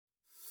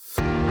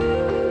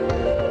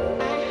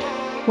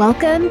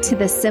Welcome to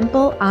the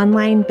Simple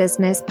Online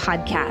Business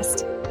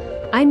Podcast.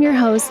 I'm your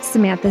host,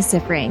 Samantha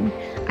Sifring.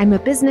 I'm a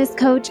business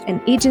coach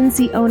and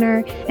agency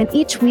owner, and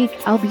each week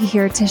I'll be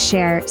here to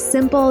share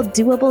simple,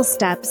 doable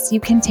steps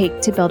you can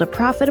take to build a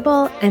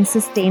profitable and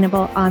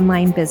sustainable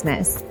online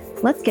business.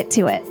 Let's get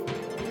to it.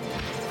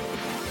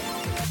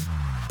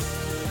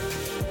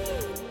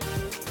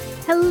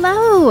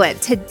 Hello.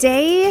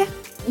 Today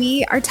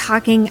we are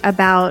talking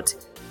about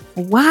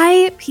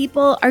why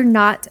people are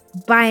not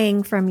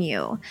buying from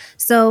you.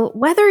 So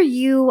whether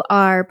you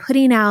are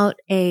putting out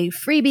a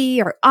freebie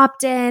or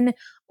opt-in,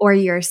 or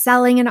you're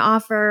selling an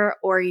offer,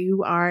 or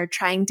you are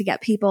trying to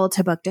get people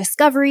to book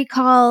discovery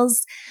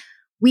calls,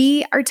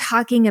 we are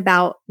talking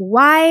about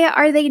why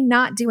are they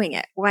not doing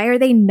it? Why are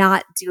they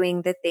not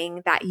doing the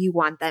thing that you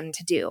want them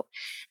to do?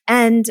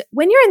 And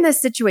when you're in this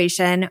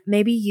situation,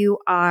 maybe you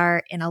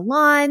are in a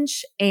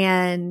launch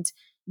and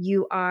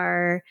you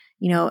are,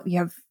 you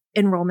have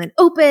enrollment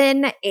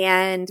open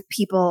and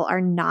people are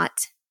not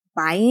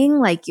buying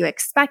like you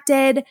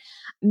expected.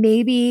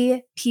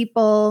 Maybe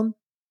people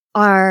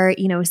are,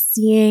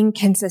 seeing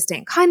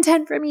consistent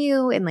content from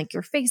you in like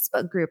your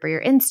Facebook group or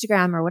your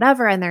Instagram or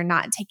whatever, and they're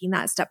not taking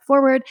that step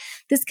forward.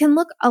 This can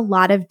look a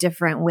lot of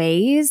different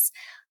ways,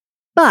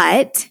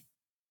 but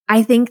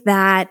I think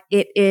that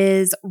it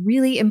is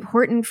really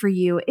important for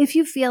you if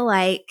you feel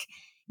like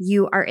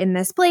you are in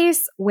this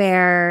place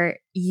where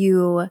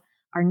you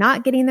are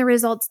not getting the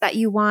results that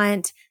you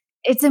want.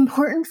 It's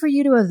important for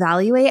you to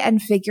evaluate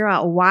and figure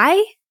out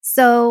why.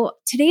 So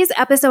today's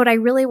episode, I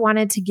really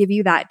wanted to give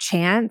you that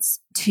chance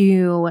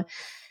to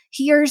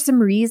hear some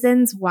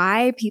reasons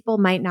why people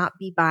might not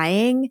be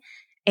buying.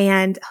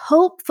 And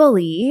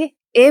hopefully,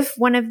 if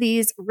one of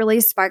these really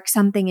sparks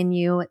something in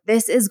you,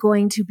 this is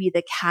going to be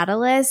the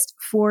catalyst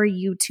for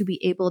you to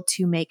be able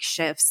to make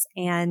shifts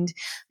and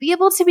be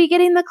able to be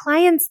getting the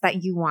clients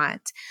that you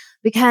want.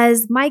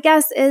 Because my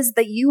guess is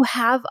that you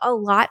have a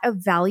lot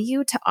of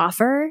value to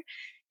offer.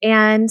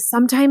 And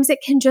sometimes it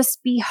can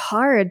just be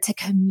hard to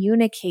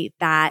communicate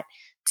that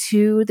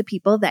to the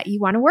people that you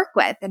want to work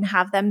with and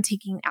have them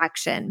taking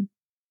action.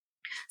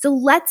 So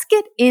let's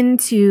get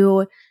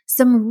into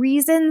some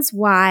reasons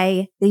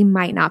why they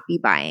might not be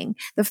buying.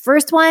 The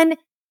first one,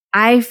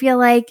 I feel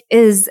like,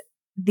 is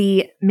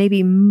the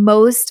maybe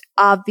most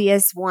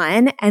obvious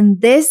one.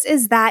 And this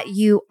is that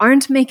you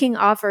aren't making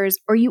offers,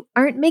 or you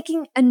aren't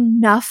making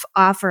enough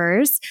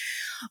offers,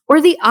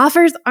 or the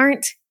offers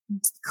aren't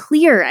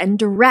clear and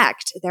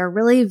direct. They're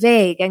really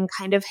vague and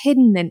kind of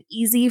hidden and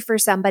easy for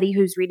somebody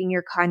who's reading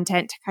your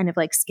content to kind of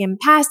like skim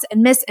past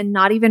and miss and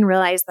not even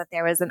realize that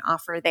there was an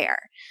offer there.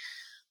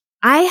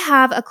 I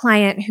have a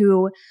client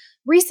who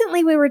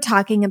recently we were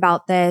talking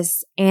about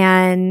this,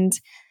 and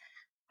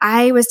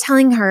I was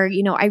telling her,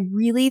 I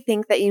really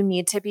think that you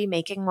need to be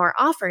making more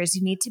offers.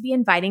 You need to be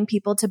inviting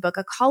people to book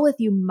a call with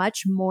you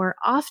much more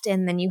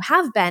often than you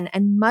have been,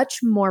 and much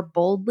more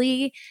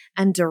boldly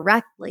and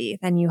directly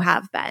than you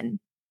have been.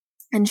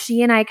 And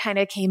she and I kind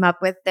of came up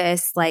with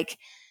this like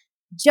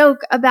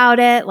joke about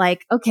it.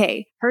 Like,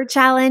 okay, her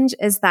challenge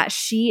is that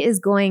she is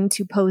going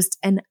to post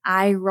an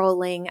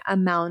eye-rolling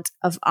amount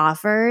of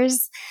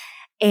offers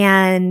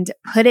and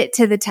put it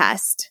to the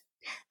test.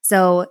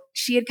 So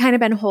she had kind of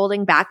been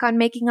holding back on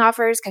making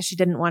offers because she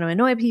didn't want to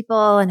annoy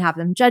people and have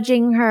them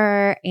judging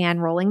her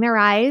and rolling their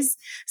eyes.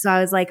 So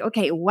I was like,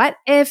 okay, what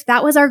if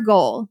that was our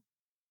goal?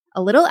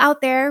 A little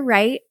out there,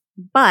 right?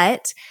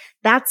 But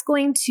that's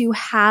going to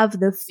have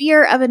the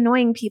fear of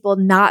annoying people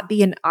not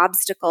be an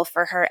obstacle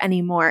for her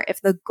anymore if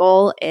the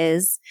goal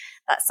is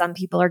that some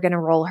people are going to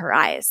roll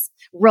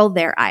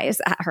their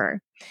eyes at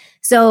her.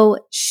 So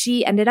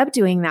she ended up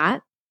doing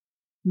that,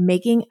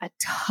 making a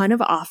ton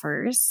of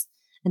offers,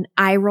 an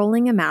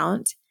eye-rolling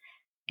amount.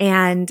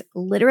 And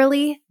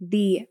literally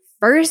the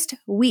first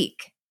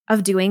week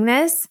of doing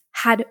this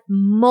had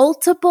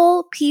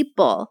multiple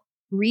people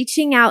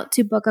reaching out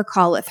to book a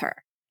call with her.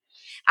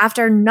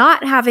 After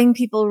not having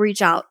people reach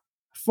out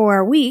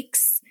for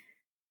weeks,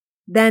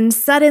 then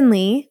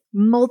suddenly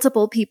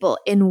multiple people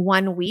in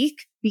 1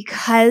 week,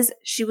 because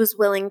she was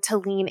willing to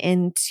lean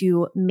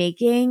into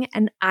making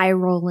an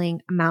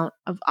eye-rolling amount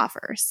of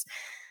offers.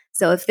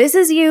 So if this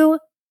is you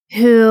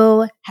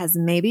who has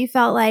maybe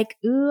felt like,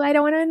 ooh, I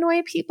don't want to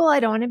annoy people, I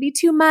don't want to be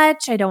too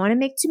much, I don't want to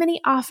make too many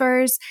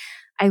offers,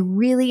 I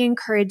really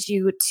encourage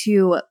you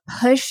to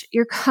push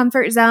your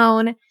comfort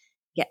zone,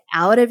 get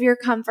out of your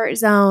comfort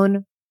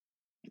zone,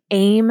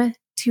 aim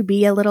to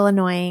be a little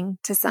annoying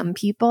to some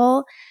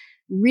people,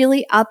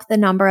 really up the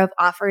number of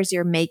offers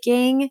you're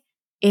making,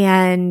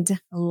 and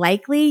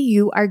likely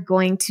you are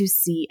going to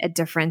see a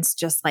difference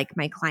just like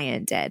my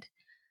client did.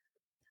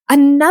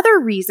 Another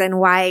reason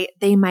why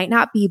they might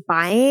not be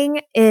buying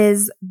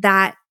is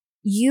that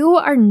you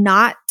are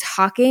not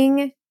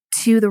talking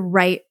to the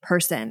right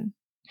person.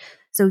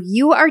 So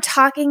you are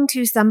talking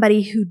to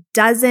somebody who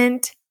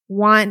doesn't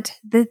want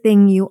the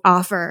thing you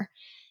offer,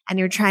 and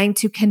you're trying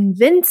to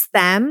convince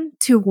them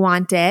to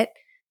want it,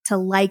 to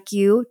like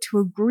you, to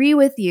agree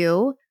with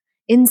you,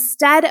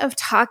 instead of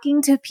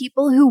talking to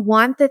people who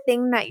want the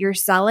thing that you're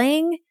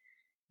selling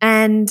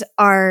and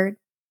are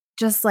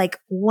just like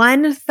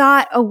one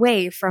thought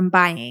away from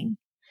buying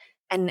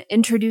and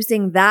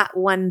introducing that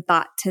one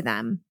thought to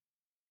them.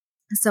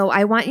 So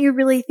I want you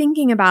really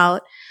thinking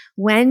about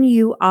when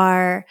you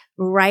are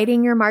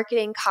writing your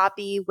marketing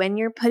copy, when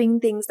you're putting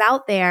things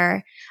out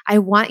there, I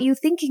want you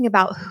thinking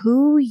about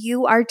who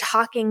you are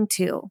talking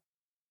to.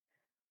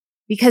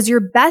 Because your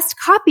best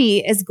copy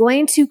is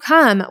going to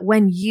come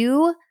when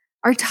you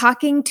are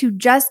talking to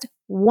just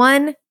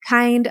one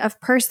kind of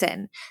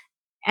person.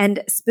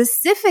 And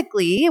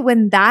specifically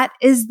when that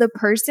is the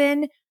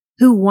person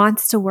who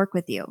wants to work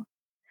with you,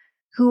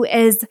 who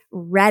is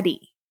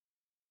ready,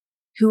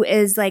 who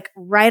is like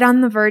right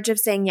on the verge of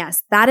saying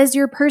yes. That is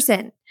your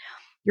person.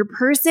 Your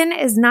person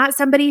is not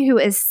somebody who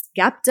is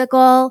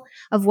skeptical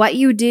of what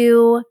you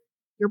do.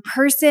 Your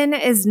person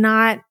is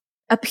not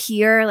a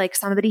peer, like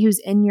somebody who's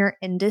in your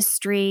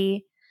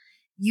industry.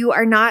 You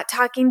are not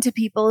talking to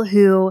people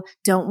who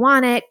don't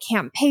want it,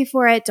 can't pay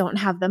for it, don't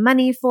have the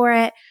money for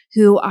it,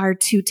 who are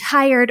too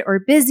tired or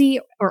busy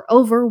or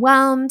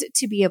overwhelmed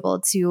to be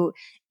able to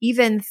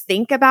even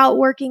think about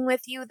working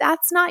with you.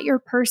 That's not your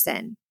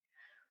person.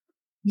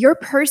 Your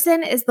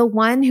person is the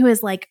one who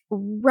is like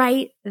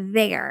right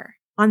there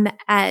on the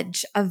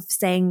edge of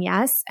saying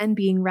yes and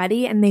being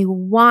ready, and they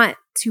want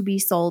to be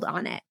sold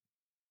on it.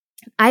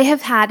 I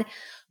have had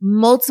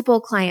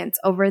multiple clients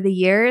over the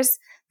years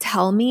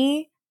tell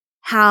me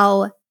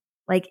how,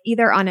 like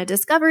either on a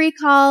discovery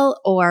call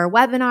or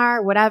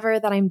webinar, whatever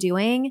that I'm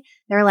doing,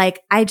 they're like,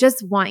 I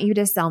just want you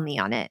to sell me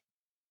on it.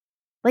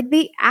 Like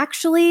they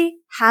actually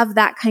have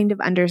that kind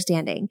of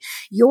understanding.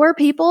 Your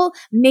people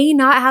may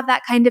not have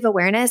that kind of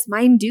awareness.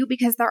 Mine do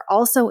because they're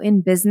also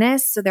in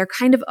business. So they're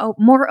kind of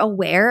more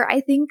aware,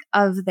 I think,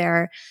 of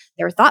their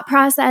thought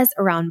process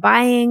around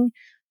buying.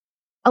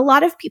 A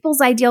lot of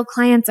people's ideal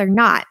clients are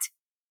not,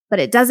 but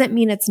it doesn't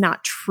mean it's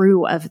not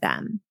true of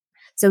them.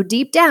 So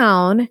deep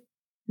down,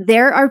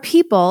 there are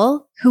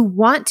people who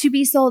want to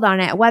be sold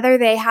on it, whether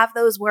they have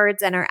those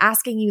words and are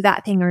asking you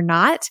that thing or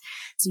not.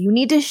 So you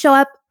need to show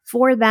up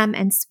for them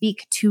and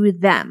speak to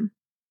them.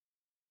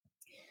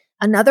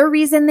 Another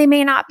reason they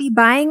may not be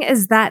buying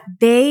is that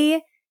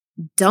they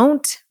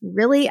don't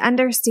really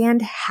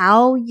understand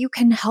how you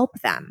can help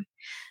them.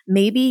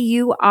 Maybe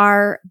you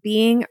are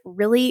being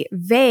really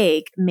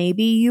vague.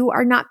 Maybe you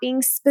are not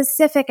being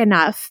specific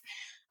enough.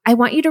 I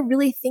want you to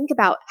really think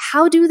about,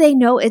 how do they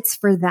know it's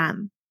for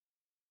them?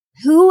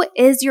 Who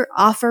is your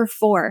offer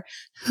for?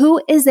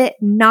 Who is it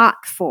not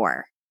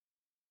for?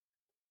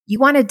 You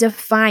want to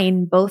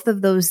define both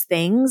of those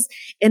things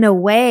in a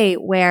way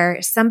where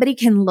somebody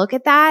can look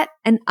at that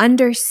and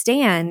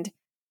understand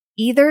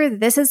either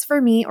this is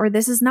for me or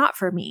this is not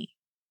for me.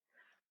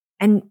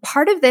 And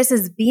part of this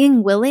is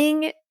being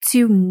willing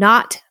to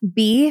not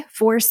be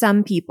for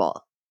some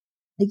people.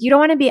 Like you don't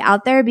want to be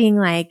out there being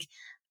like,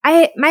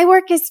 my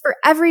work is for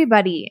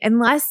everybody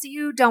unless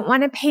you don't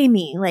want to pay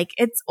me. Like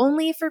it's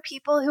only for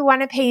people who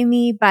want to pay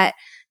me, but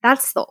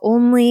that's the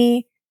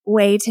only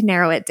way to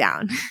narrow it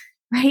down.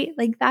 Right?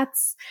 Like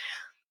that's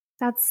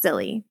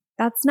silly.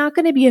 That's not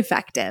going to be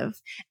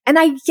effective. And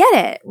I get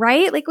it,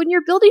 right? Like when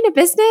you're building a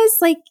business,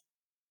 like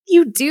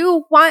you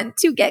do want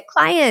to get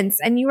clients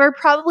and you are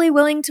probably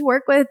willing to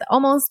work with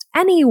almost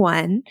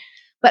anyone.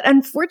 But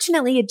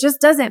unfortunately, it just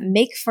doesn't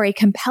make for a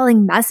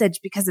compelling message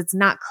because it's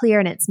not clear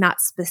and it's not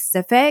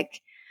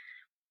specific.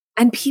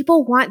 And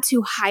people want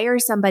to hire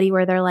somebody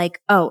where they're like,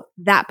 oh,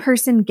 that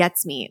person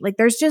gets me. Like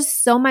there's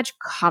just so much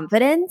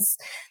confidence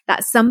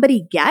that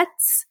somebody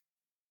gets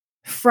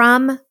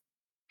from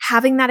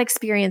having that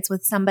experience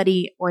with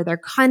somebody or their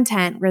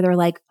content where they're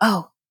like,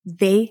 oh,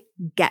 they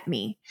get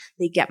me.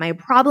 They get my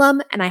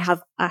problem. And I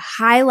have a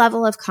high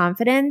level of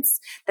confidence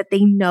that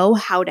they know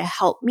how to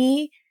help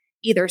me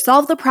either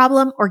solve the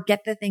problem or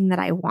get the thing that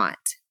I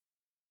want.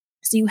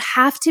 So you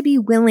have to be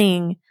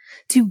willing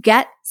to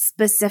get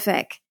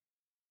specific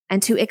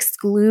and to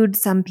exclude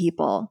some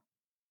people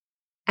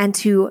and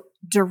to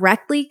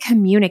directly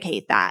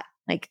communicate that.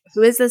 Like,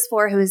 who is this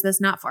for? Who is this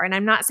not for? And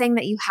I'm not saying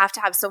that you have to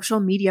have social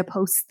media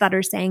posts that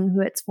are saying who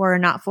it's for or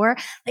not for.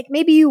 Like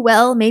maybe you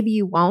will, maybe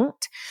you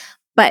won't,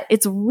 but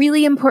it's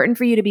really important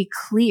for you to be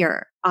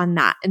clear on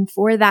that and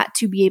for that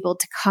to be able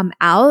to come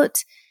out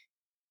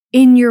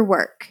in your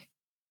work,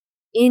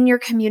 in your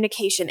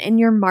communication, in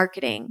your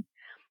marketing.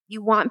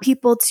 You want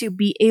people to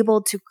be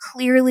able to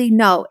clearly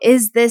know,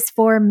 is this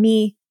for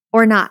me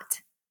or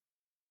not?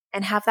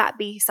 And have that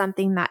be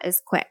something that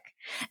is quick.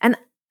 And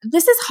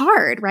this is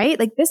hard, right?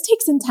 Like this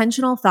takes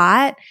intentional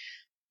thought.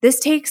 This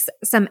takes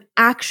some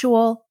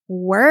actual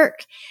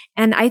work.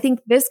 And I think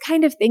this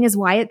kind of thing is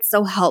why it's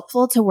so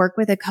helpful to work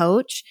with a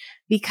coach,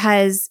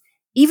 because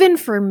even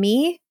for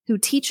me, who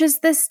teaches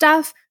this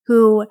stuff,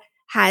 who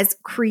has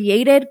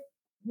created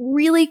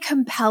really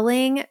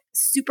compelling,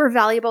 super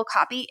valuable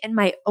copy in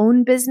my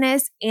own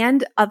business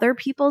and other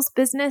people's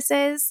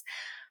businesses,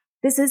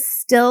 this is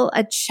still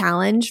a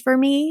challenge for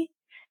me.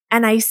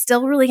 And I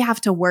still really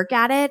have to work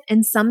at it.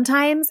 And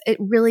sometimes it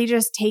really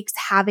just takes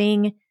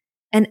having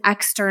an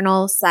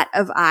external set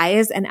of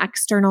eyes, an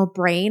external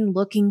brain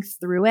looking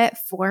through it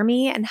for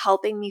me and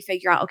helping me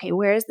figure out, okay,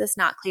 where is this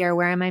not clear?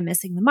 Where am I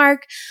missing the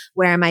mark?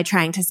 Where am I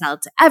trying to sell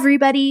to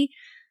everybody?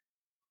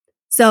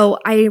 So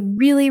I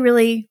really,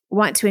 really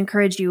want to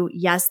encourage you.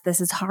 Yes, this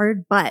is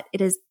hard, but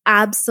it is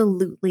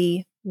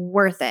absolutely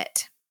worth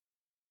it.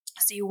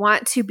 So you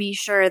want to be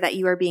sure that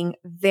you are being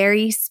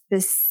very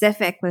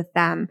specific with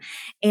them.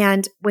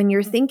 And when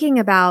you're thinking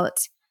about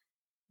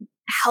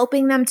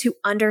helping them to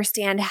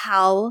understand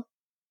how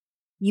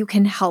you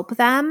can help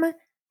them,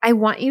 I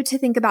want you to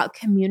think about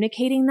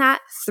communicating that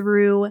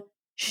through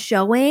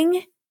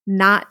showing,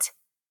 not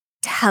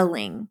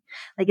telling.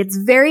 Like, it's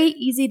very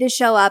easy to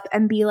show up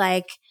and be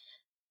like,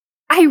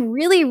 I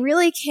really,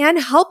 really can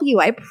help you.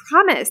 I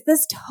promise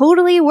this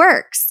totally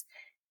works.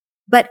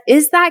 But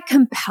is that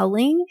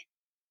compelling?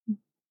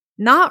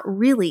 Not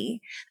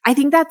really. I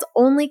think that's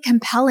only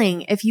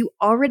compelling if you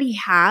already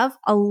have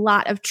a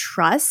lot of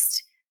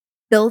trust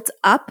built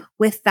up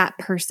with that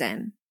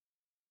person.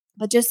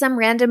 But just some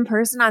random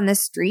person on the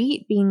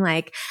street being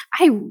like,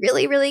 I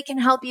really, really can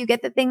help you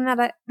get the thing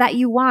that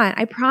you want.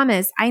 I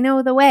promise. I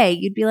know the way.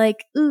 You'd be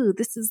like, ooh,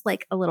 this is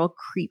like a little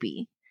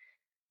creepy.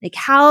 Like,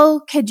 how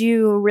could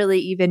you really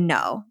even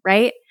know,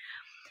 right?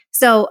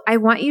 So I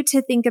want you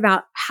to think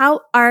about,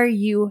 how are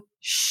you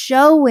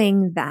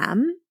showing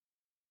them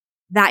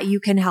that you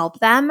can help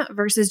them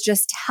versus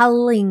just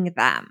telling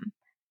them?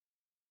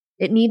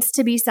 It needs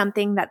to be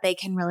something that they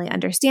can really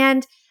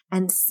understand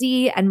and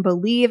see and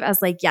believe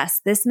as like,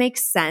 yes, this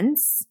makes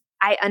sense.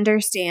 I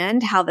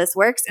understand how this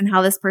works and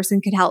how this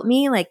person could help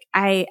me. Like,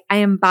 I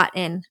am bought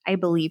in. I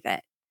believe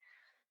it.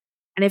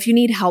 And if you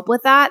need help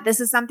with that, this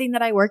is something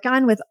that I work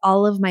on with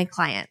all of my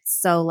clients.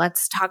 So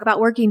let's talk about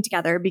working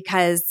together,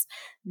 because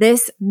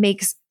this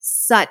makes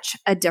such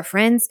a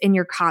difference in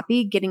your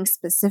copy, getting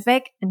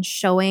specific and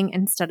showing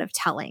instead of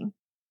telling.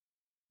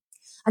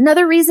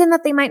 Another reason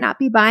that they might not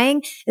be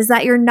buying is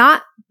that you're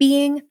not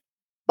being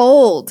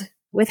bold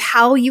with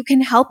how you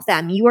can help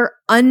them. You are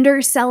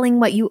underselling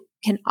what you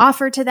can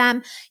offer to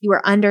them. You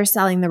are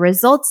underselling the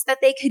results that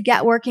they could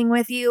get working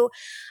with you.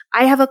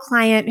 I have a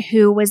client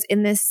who was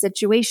in this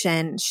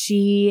situation.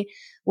 She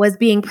was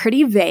being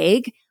pretty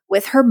vague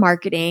with her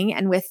marketing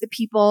and with the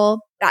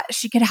people that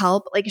she could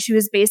help. Like, she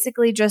was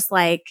basically just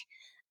like,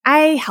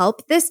 I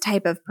help this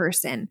type of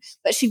person,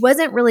 but she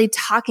wasn't really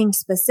talking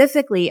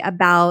specifically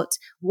about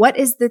what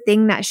is the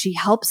thing that she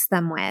helps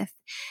them with.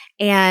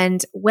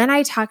 And when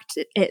I talked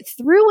it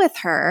through with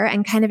her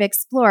and kind of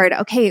explored,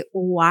 okay,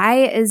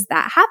 why is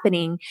that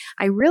happening?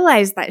 I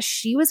realized that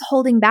she was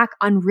holding back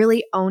on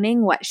really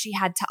owning what she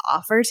had to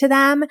offer to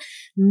them,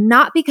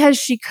 not because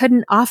she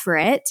couldn't offer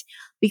it,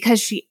 because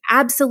she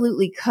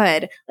absolutely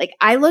could. Like,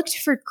 I looked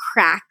for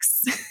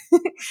cracks.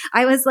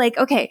 I was like,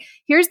 okay,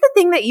 here's the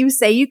thing that you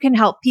say you can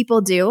help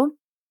people do.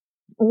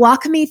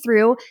 Walk me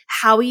through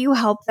how you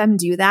help them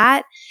do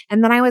that.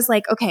 And then I was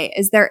like, okay,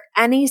 is there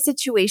any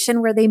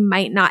situation where they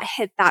might not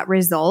hit that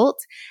result?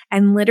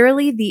 And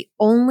literally the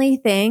only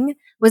thing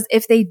was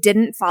if they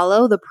didn't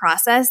follow the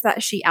process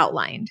that she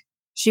outlined.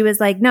 She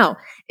was like, no,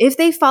 if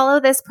they follow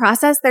this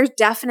process, they're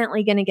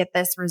definitely going to get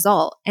this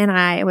result. And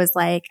I was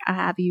like,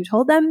 have you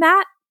told them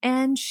that?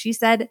 And she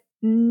said,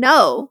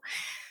 no.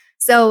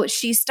 So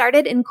she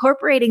started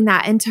incorporating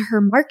that into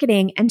her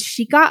marketing, and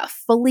she got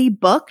fully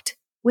booked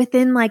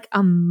within like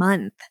a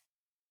month,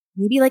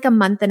 maybe like a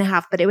month and a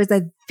half, but it was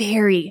a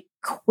very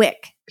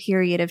quick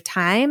period of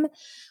time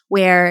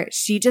where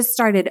she just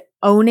started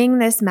owning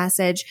this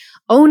message,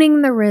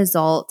 owning the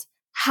result,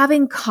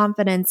 having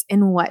confidence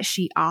in what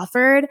she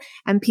offered.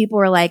 And people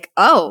were like,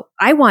 oh,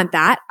 I want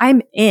that.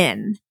 I'm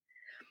in.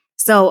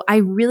 So I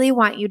really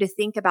want you to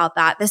think about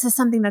that. This is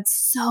something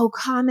that's so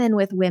common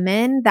with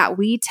women, that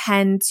we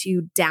tend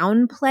to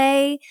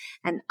downplay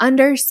and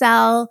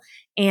undersell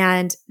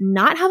and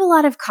not have a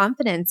lot of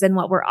confidence in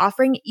what we're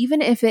offering,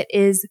 even if it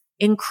is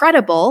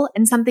incredible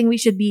and something we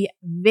should be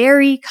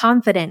very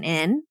confident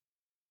in.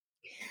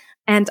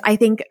 And I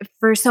think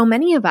for so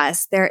many of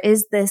us, there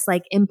is this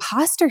like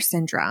imposter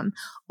syndrome,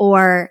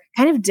 or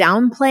kind of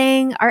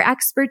downplaying our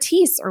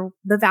expertise or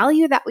the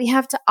value that we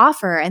have to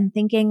offer, and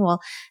thinking, well,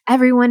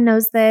 everyone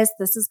knows this.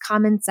 This is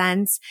common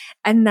sense.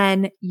 And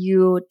then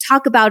you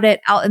talk about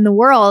it out in the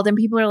world and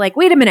people are like,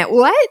 wait a minute,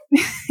 what?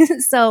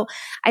 So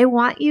I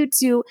want you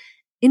to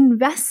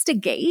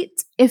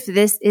investigate if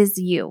this is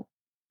you.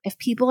 If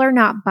people are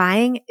not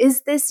buying,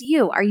 is this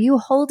you? Are you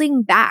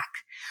holding back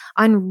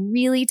on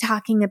really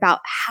talking about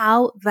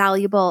how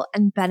valuable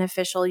and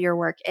beneficial your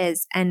work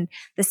is and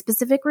the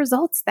specific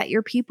results that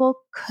your people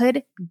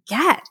could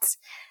get?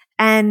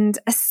 And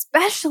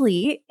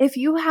especially if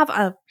you have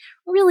a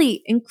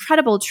really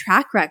incredible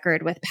track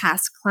record with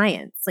past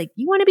clients, like,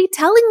 you want to be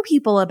telling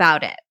people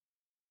about it.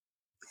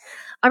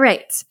 All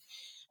right.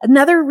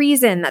 Another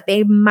reason that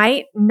they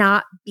might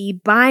not be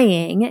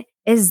buying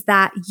is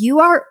that you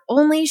are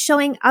only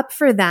showing up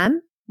for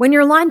them when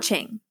you're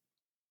launching.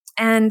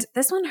 And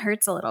this one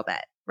hurts a little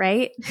bit,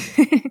 right?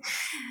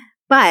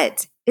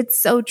 But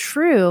it's so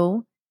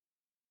true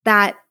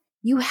that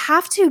you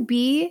have to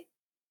be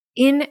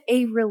in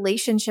a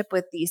relationship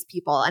with these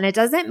people. And it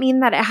doesn't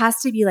mean that it has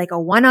to be like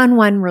a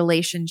one-on-one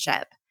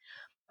relationship.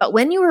 But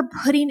when you are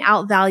putting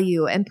out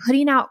value and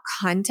putting out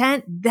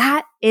content,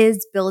 that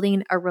is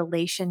building a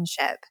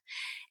relationship.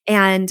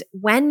 And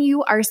when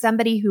you are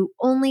somebody who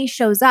only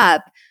shows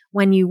up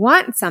when you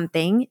want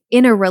something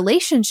in a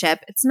relationship,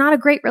 it's not a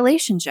great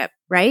relationship,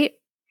 right?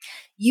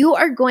 You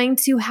are going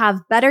to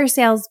have better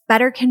sales,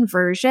 better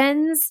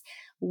conversions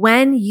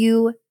when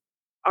you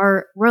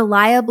are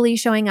reliably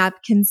showing up,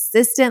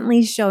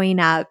 consistently showing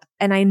up.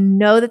 And I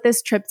know that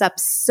this trips up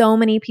so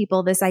many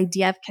people, this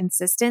idea of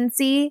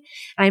consistency.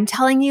 And I'm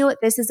telling you,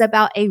 this is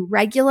about a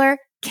regular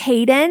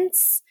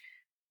cadence.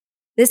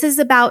 This is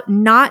about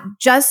not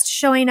just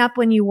showing up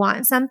when you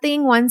want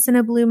something once in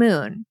a blue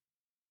moon.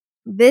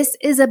 This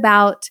is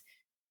about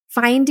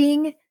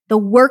finding the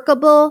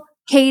workable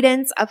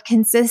cadence of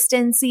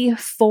consistency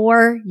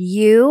for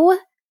you,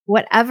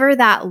 whatever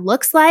that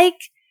looks like.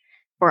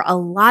 For a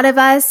lot of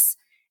us,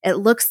 it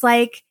looks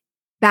like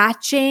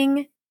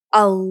batching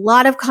a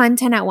lot of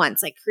content at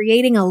once, like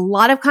creating a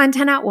lot of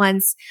content at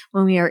once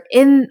when we are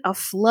in a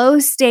flow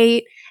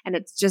state and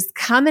it's just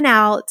coming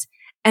out,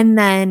 and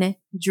then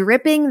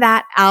dripping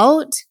that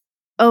out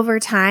over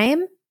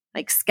time,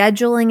 like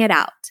scheduling it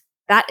out.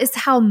 That is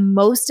how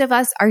most of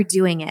us are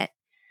doing it.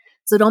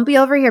 So don't be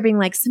over here being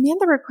like,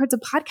 Samantha records a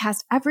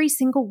podcast every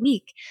single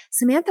week.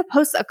 Samantha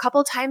posts a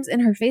couple times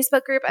in her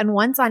Facebook group and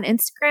once on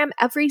Instagram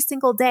every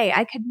single day.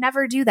 I could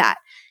never do that.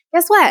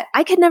 Guess what?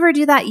 I could never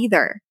do that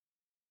either.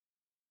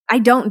 I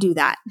don't do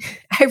that.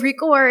 I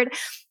record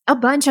a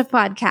bunch of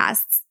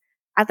podcasts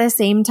at the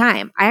same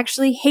time. I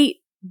actually hate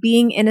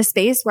being in a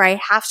space where I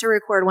have to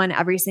record one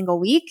every single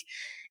week.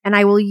 And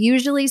I will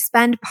usually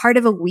spend part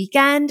of a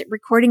weekend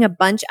recording a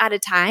bunch at a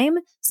time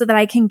so that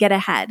I can get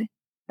ahead.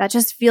 That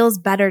just feels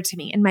better to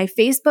me. In my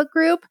Facebook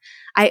group,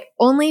 I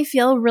only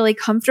feel really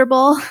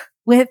comfortable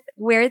with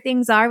where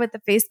things are with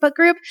the Facebook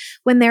group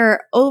when there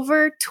are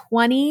over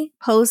 20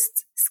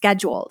 posts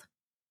scheduled.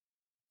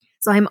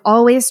 So I'm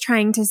always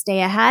trying to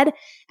stay ahead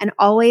and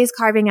always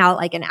carving out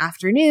like an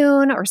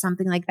afternoon or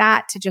something like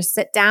that to just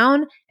sit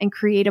down and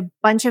create a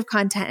bunch of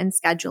content and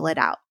schedule it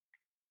out.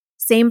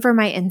 Same for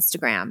my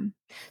Instagram.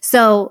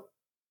 So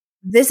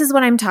this is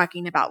what I'm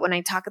talking about when I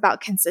talk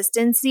about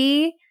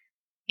consistency.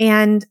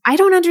 And I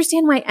don't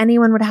understand why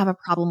anyone would have a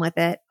problem with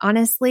it.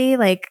 Honestly,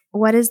 like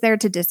what is there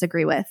to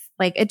disagree with?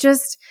 Like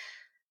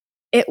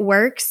it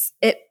works.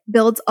 It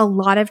builds a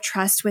lot of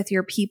trust with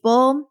your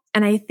people.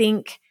 And I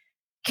think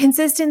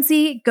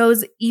consistency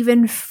goes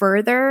even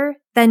further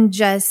than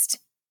just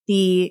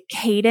the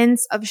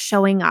cadence of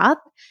showing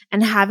up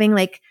and having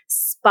like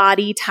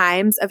spotty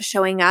times of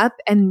showing up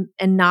and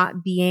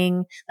not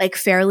being like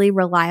fairly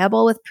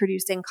reliable with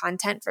producing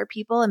content for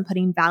people and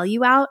putting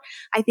value out.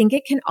 I think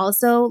it can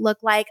also look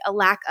like a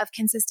lack of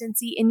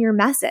consistency in your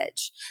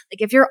message.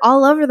 Like if you're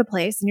all over the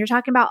place and you're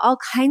talking about all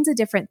kinds of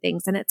different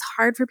things and it's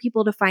hard for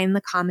people to find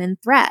the common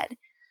thread,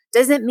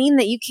 doesn't mean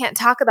that you can't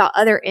talk about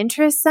other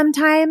interests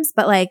sometimes,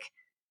 but like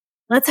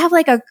let's have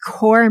like a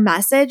core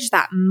message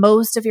that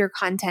most of your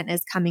content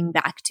is coming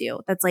back to.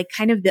 That's like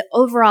kind of the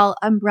overall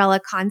umbrella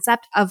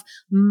concept of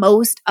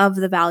most of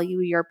the value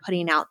you're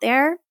putting out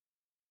there.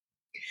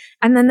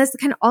 And then this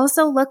can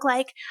also look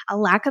like a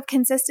lack of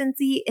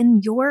consistency in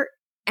your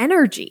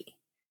energy.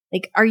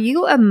 Like, are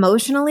you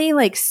emotionally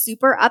like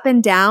super up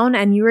and down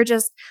and you are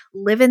just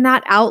living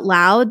that out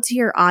loud to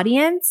your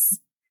audience?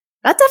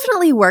 That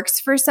definitely works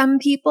for some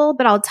people,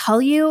 but I'll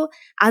tell you,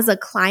 as a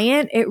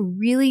client, it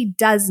really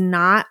does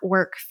not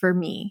work for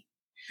me.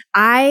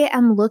 I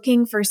am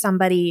looking for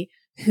somebody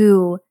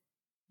who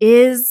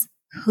is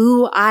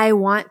who I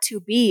want to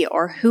be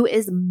or who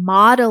is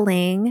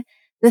modeling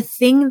the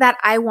thing that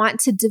I want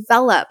to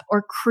develop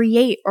or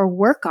create or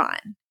work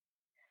on.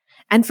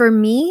 And for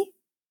me,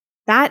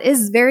 that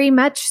is very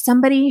much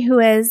somebody who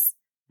is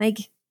like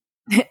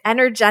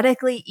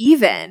energetically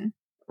even,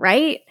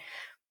 right?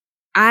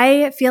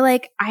 I feel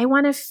like I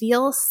want to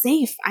feel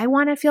safe. I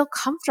want to feel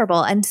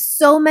comfortable. And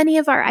so many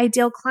of our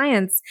ideal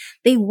clients,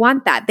 they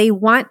want that. They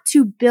want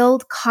to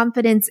build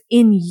confidence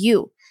in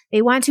you.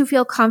 They want to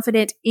feel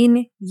confident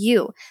in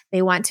you.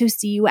 They want to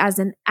see you as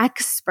an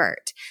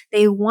expert.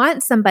 They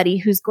want somebody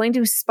who's going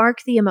to spark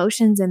the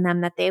emotions in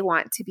them that they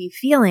want to be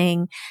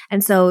feeling.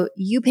 And so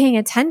you paying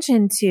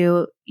attention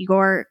to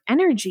your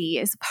energy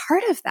is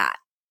part of that.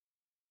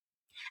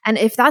 And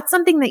if that's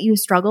something that you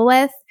struggle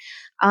with,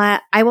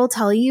 I will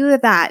tell you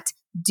that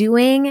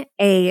doing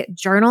a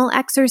journal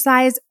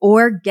exercise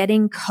or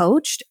getting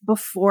coached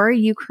before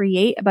you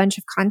create a bunch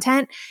of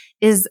content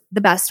is the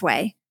best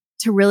way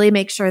to really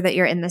make sure that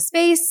you're in the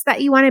space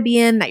that you want to be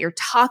in, that you're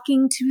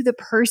talking to the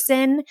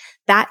person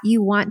that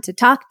you want to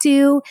talk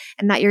to,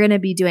 and that you're going to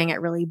be doing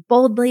it really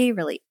boldly,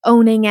 really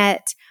owning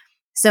it.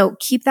 So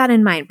keep that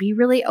in mind. Be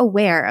really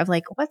aware of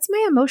like, what's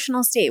my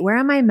emotional state? Where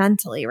am I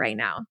mentally right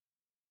now?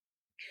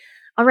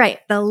 All right.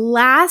 The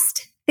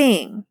last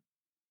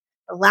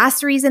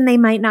reason they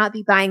might not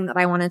be buying that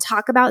I want to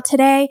talk about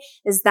today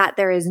is that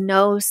there is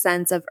no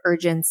sense of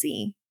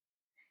urgency.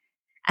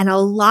 And a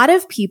lot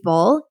of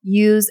people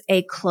use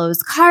a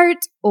closed cart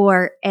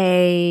or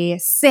a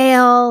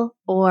sale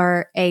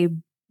or a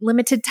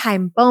limited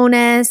time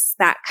bonus,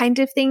 that kind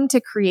of thing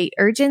to create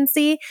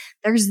urgency.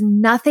 There's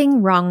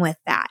nothing wrong with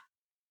that.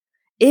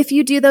 If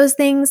you do those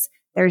things,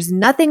 there's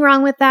nothing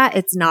wrong with that.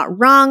 It's not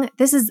wrong.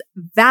 This is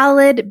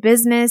valid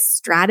business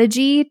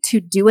strategy to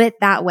do it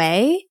that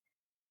way.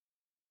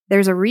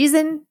 There's a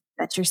reason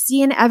that you're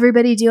seeing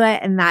everybody do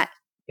it, and that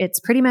it's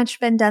pretty much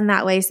been done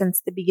that way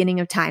since the beginning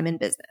of time in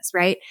business,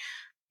 right?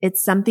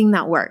 It's something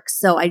that works.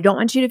 So I don't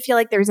want you to feel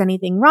like there's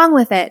anything wrong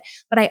with it,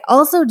 but I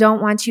also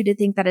don't want you to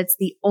think that it's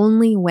the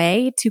only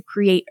way to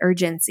create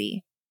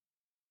urgency.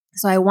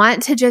 So I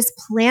want to just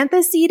plant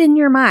the seed in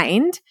your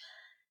mind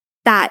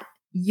that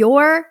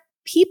your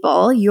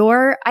people,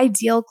 your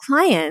ideal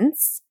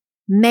clients,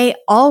 may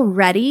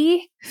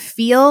already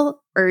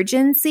feel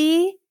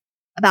urgency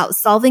about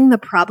solving the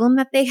problem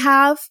that they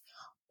have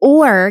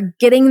or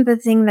getting the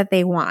thing that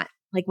they want.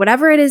 Like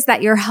whatever it is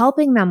that you're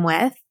helping them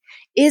with,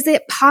 is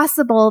it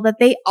possible that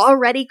they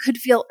already could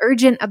feel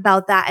urgent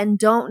about that and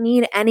don't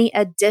need any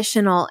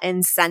additional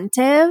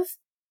incentive?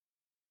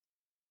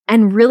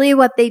 And really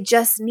what they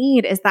just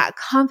need is that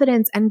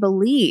confidence and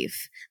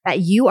belief that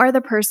you are the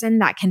person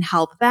that can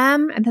help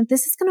them and that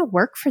this is going to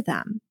work for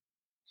them.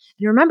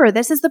 And remember,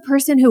 this is the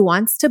person who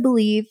wants to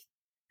believe.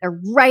 They're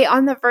right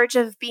on the verge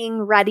of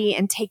being ready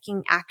and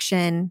taking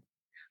action.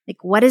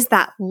 Like, what is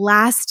that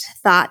last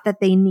thought that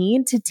they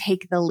need to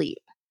take the leap?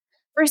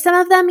 For some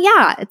of them,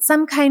 yeah, it's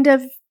some kind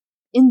of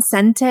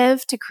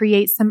incentive to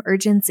create some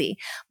urgency,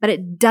 but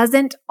it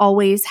doesn't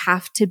always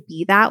have to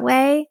be that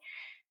way.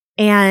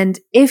 And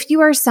if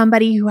you are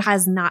somebody who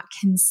has not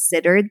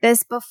considered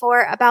this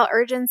before about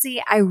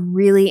urgency, I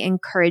really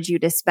encourage you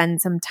to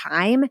spend some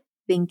time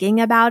thinking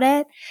about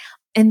it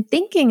and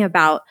thinking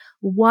about,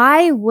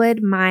 why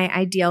would my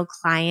ideal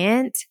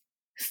client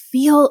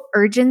feel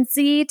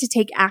urgency to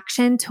take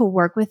action to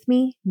work with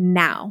me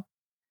now?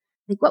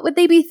 Like, what would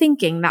they be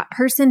thinking? That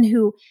person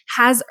who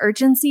has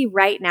urgency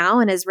right now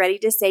and is ready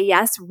to say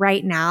yes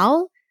right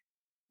now,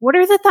 what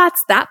are the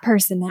thoughts that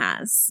person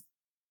has?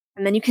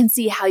 And then you can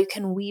see how you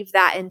can weave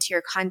that into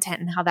your content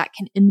and how that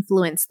can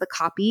influence the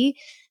copy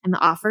and the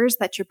offers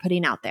that you're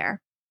putting out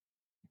there.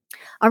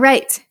 All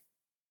right.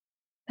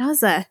 That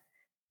was a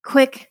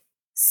quick,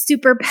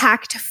 super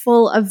packed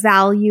full of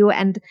value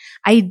and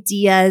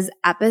ideas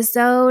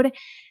episode.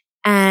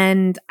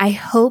 And I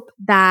hope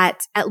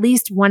that at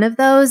least one of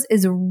those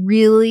is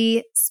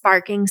really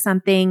sparking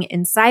something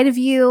inside of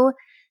you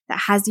that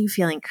has you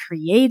feeling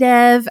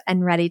creative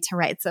and ready to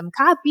write some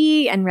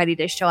copy and ready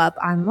to show up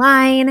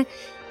online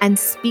and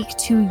speak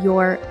to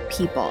your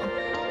people.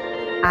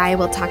 I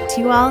will talk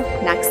to you all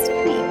next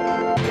week.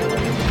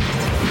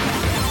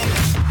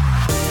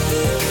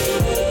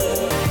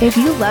 If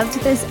you loved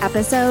this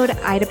episode,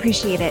 I'd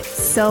appreciate it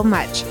so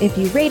much if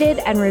you rated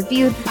and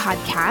reviewed the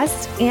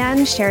podcast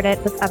and shared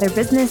it with other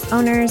business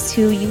owners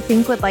who you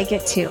think would like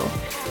it too.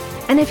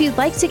 And if you'd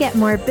like to get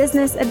more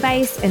business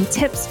advice and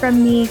tips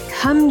from me,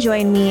 come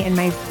join me in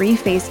my free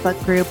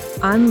Facebook group,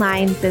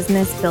 Online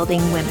Business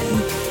Building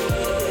Women.